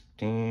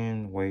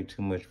extend way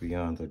too much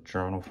beyond the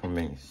journal for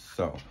me.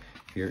 So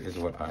here is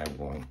what I'm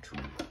going to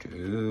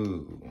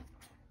do.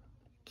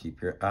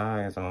 Keep your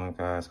eyes on,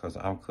 guys, because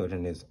I'm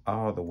cutting this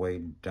all the way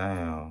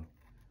down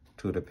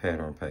to the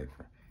pattern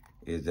paper.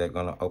 Is that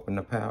going to open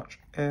the pouch?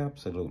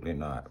 Absolutely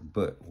not.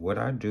 But what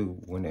I do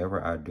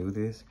whenever I do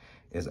this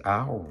is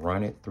I'll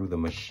run it through the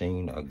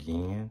machine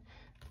again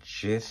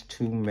just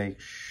to make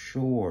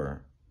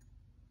sure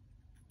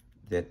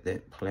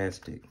that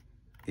plastic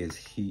is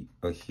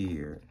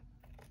adhered.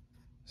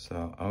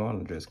 So I'm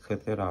gonna just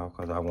cut that off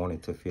because I want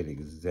it to fit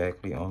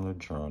exactly on the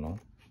journal.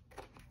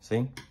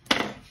 See?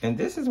 And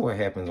this is what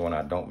happens when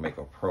I don't make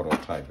a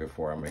prototype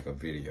before I make a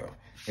video.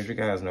 As you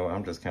guys know,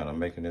 I'm just kind of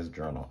making this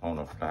journal on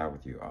the fly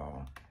with you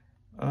all.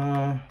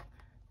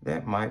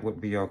 That would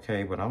be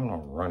okay, but I'm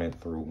gonna run it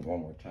through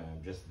one more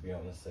time just to be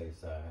on the safe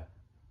side.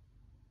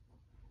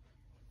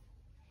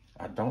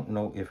 I don't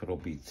know if it'll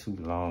be too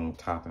long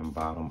top and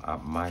bottom. I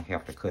might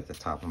have to cut the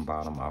top and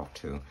bottom off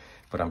too,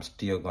 but I'm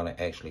still gonna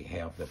actually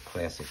have the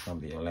plastic from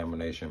the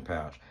lamination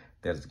pouch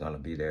that's gonna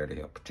be there to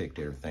help protect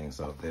everything.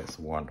 So that's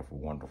wonderful,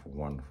 wonderful,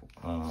 wonderful.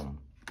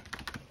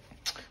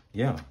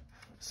 Yeah,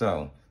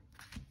 so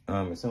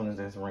as soon as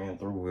that's ran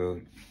through,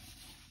 we'll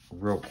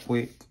real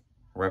quick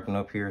wrapping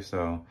up here.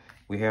 So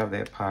we have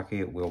that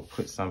pocket. We'll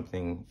put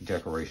something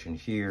decoration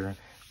here.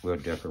 We'll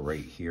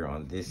decorate here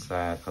on this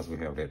side because we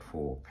have that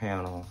full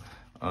panel.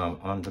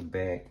 On the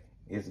back,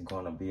 it's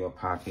gonna be a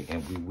pocket,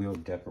 and we will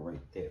decorate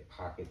that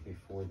pocket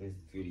before this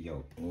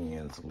video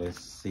ends.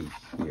 Let's see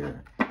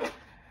here.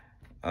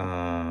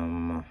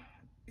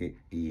 It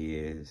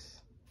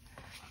is,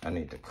 I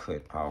need to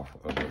cut off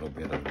a little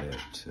bit of that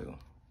too.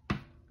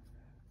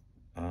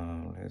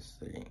 Let's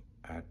see.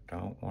 I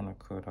don't want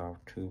to cut off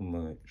too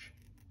much,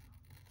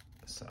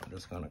 so I'm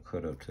just gonna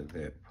cut up to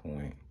that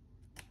point.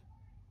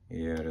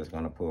 Yeah, that's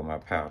gonna pull my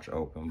pouch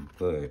open,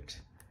 but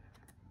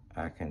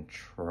I can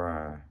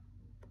try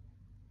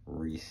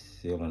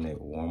resealing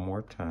it one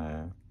more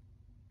time.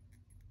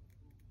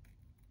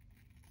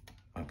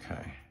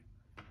 Okay.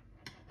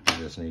 I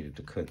just needed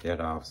to cut that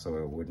off so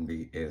it wouldn't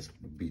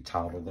be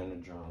taller than the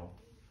journal.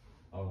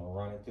 I'm gonna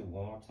run it through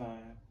one more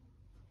time.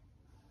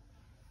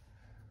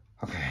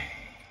 Okay.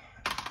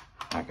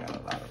 I got a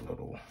lot of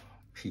little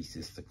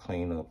pieces to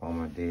clean up on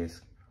my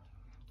desk.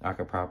 I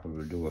could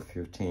probably do a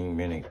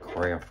 15-minute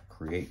craft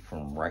create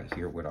from right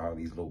here with all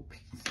these little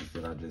pieces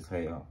that I just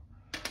have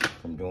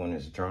from doing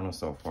this journal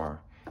so far.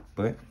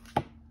 But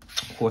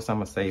of course, I'm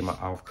gonna save my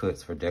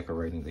offcuts for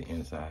decorating the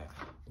inside.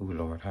 Ooh,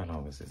 Lord, how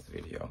long is this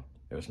video?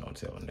 There's no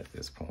telling at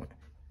this point.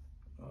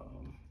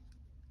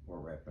 We're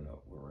wrapping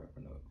up.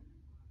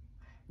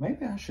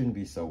 Maybe I shouldn't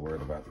be so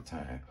worried about the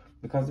time,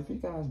 because if you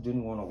guys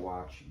didn't want to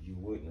watch, you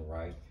wouldn't,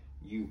 right?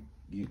 You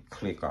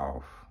click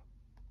off.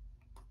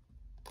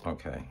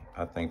 Okay,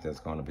 I think that's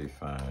gonna be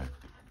fine.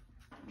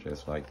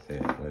 Just like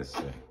that. Let's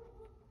see.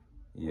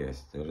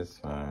 Yes, that is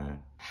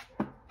fine.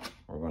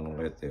 We're gonna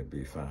let that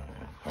be fine.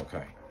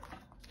 Okay,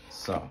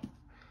 so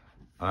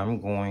I'm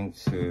going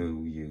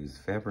to use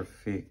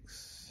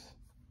Fabrifix,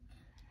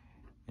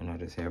 and I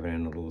just have it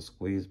in a little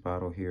squeeze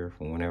bottle here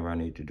for whenever I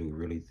need to do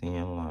really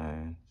thin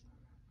lines.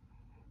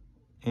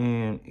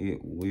 And it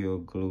will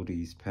glue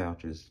these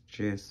pouches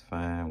just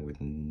fine with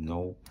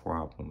no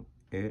problem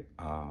at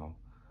all.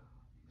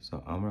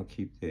 So I'm gonna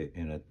keep that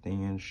in a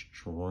thin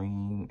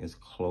stream as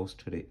close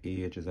to the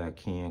edge as I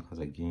can, because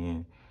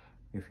again,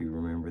 if you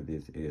remember,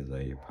 this is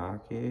a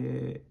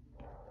pocket.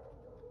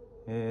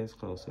 As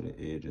close to the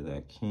edge as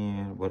I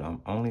can, but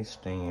I'm only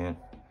staying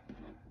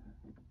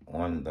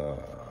on the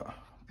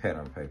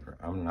pattern paper.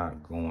 I'm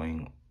not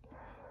going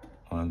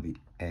on the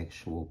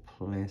actual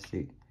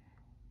plastic.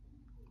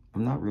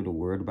 I'm not really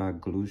worried about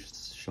glue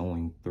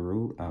showing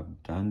through.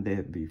 I've done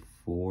that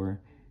before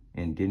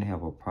and didn't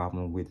have a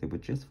problem with it,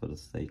 but just for the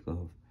sake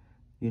of,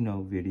 you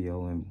know,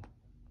 video and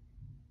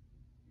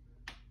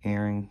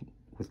erring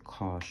with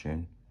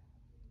caution,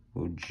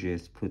 we'll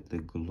just put the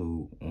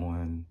glue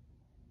on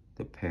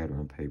the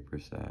pattern paper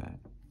side.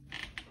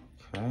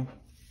 Okay.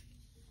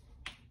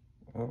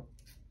 Oh,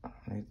 I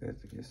need that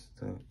to get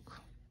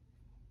stuck.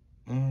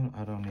 And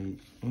I don't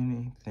need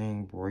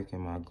anything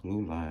breaking my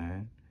glue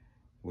line,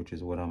 which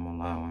is what I'm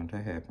allowing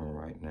to happen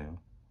right now.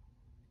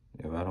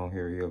 If I don't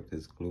hurry up,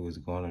 this glue is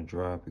gonna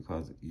dry,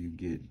 because you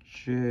get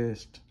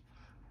just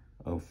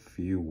a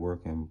few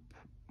working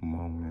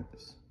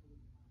moments.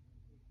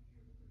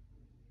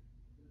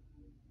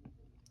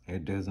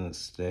 It doesn't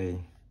stay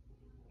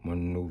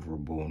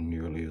maneuverable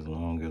nearly as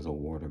long as a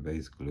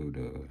water-based glue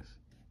does.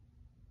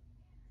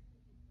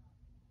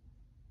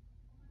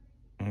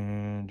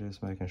 And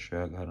just making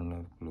sure I got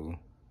enough glue.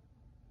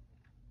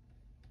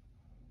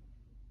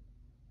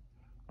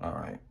 All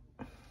right.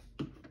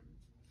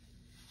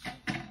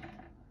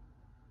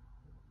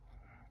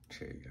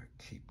 Tell you,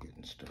 I keep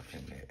getting stuff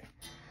in there.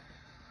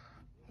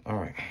 All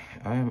right,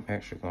 I am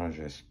actually gonna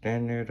just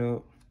stand it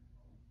up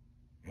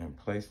and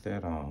place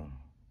that on,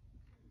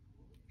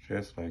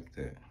 just like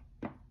that.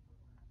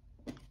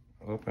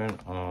 Up and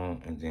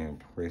on, and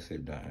then press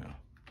it down.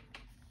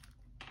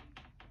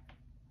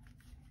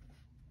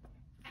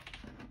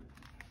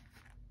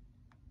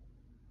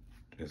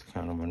 Just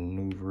kind of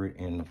maneuver it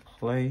into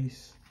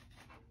place,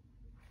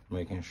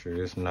 making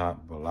sure it's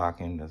not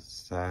blocking the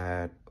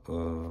side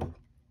of,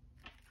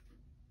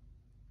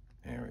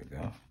 there we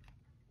go.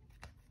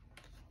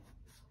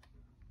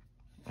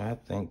 I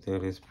think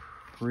that is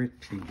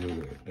pretty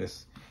good.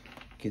 Let's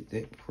get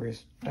that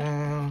pressed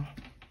down.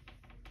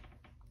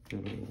 Do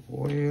a little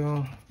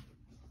oil.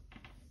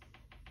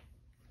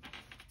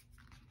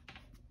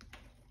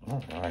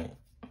 All right.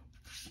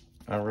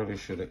 I really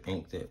should have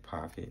inked that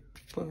pocket,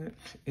 but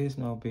it's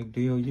no big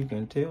deal. You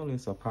can tell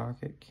it's a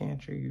pocket,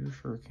 can't you? You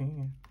sure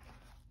can.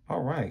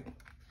 All right,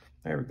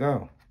 there we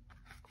go.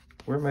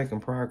 We're making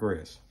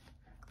progress.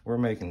 We're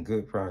making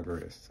good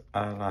progress.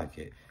 I like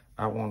it.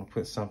 I want to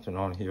put something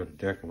on here to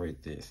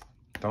decorate this.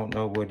 Don't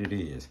know what it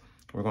is.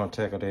 We're going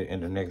to tackle that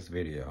in the next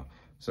video.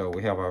 So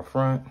we have our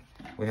front,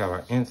 we have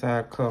our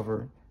inside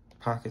cover,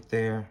 pocket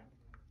there,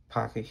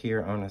 pocket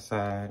here on the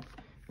side.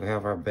 We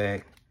have our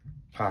back,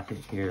 pocket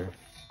here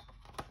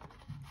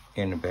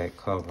in the back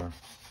cover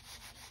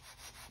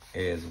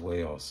as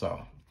well.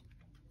 So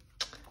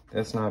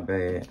that's not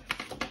bad.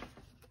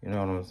 You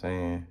know what I'm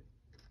saying?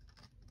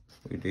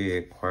 We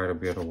did quite a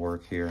bit of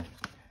work here.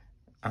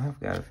 I've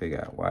got to figure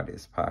out why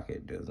this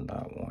pocket does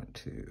not want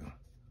to.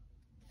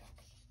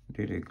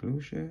 Did it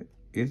glue shut?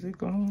 Is it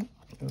glued?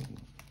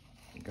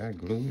 Got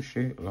glue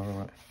shut,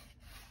 Lord.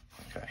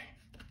 Okay.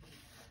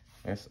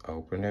 Let's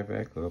open it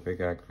back up. It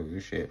got glue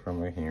shut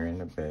from here in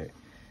the back.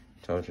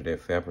 Told you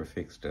that Fabric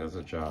Fix does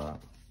a job.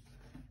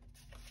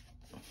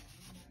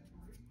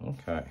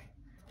 Okay.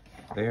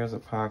 There's a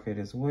pocket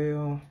as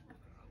well.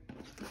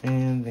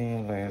 And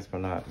then last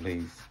but not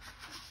least,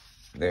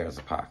 there's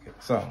a pocket.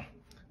 So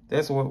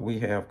that's what we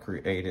have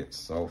created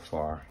so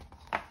far.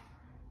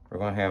 We're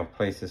going to have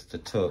places to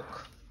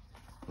tuck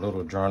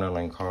little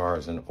journaling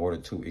cards in order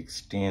to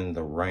extend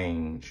the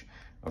range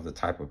of the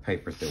type of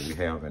papers that we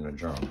have in a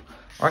journal.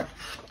 All right,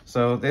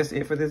 so that's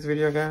it for this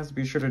video, guys.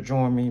 Be sure to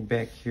join me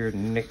back here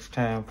next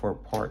time for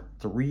part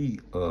 3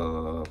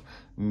 of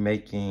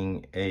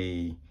making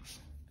a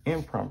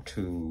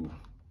impromptu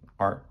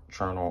art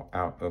journal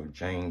out of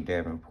Jane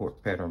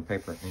Davenport pattern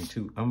paper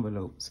into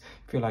envelopes.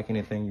 If you like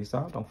anything you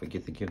saw, don't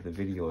forget to give the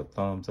video a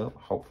thumbs up.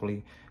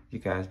 Hopefully you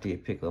guys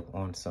did pick up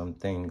on some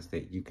things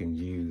that you can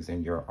use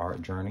in your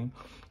art journey.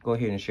 Go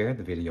ahead and share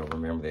the video.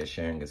 Remember that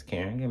sharing is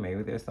caring, and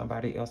maybe there's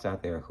somebody else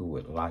out there who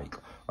would like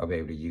or be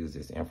able to use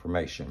this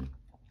information.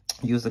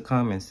 Use the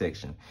comment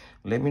section.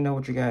 Let me know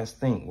what you guys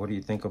think. What do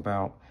you think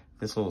about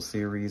this little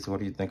series? What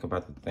do you think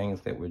about the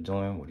things that we're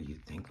doing? What do you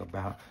think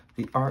about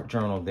the art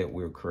journal that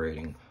we're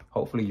creating?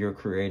 Hopefully you're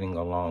creating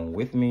along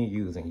with me,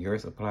 using your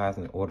supplies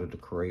in order to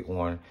create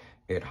one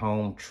at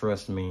home.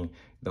 Trust me,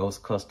 those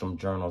custom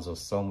journals are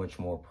so much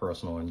more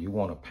personal, and you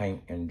want to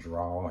paint and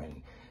draw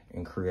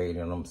and create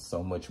in them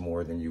so much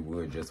more than you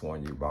would just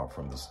one you bought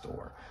from the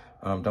store.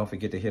 Don't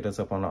forget to hit us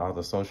up on all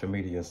the social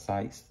media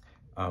sites,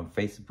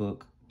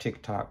 Facebook,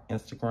 TikTok,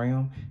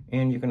 Instagram,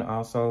 and you can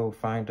also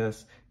find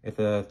us at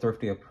the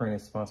Thrifty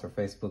Apprentice sponsored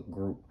Facebook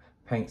group,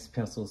 Paints,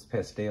 Pencils,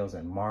 Pastels,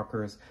 and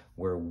Markers,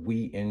 where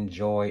we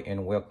enjoy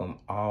and welcome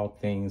all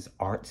things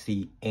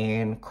artsy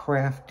and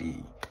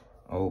crafty.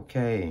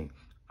 Okay,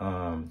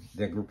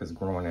 that group is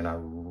growing, and I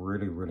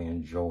really, really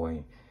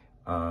enjoy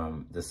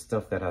the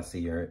stuff that I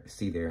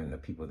see there and the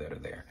people that are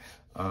there.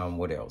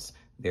 What else?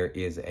 There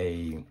is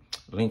a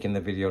link in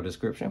the video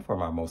description for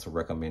my most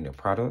recommended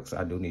products.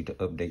 I do need to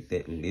update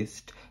that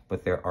list,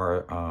 but there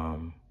are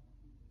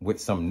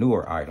with some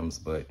newer items,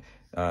 but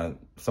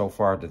so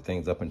far the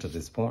things up until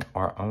this point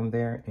are on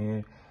there,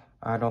 and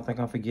I don't think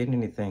I'm forgetting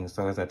anything.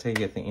 So as I tell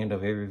you at the end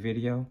of every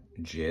video,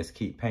 just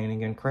keep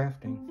painting and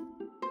crafting.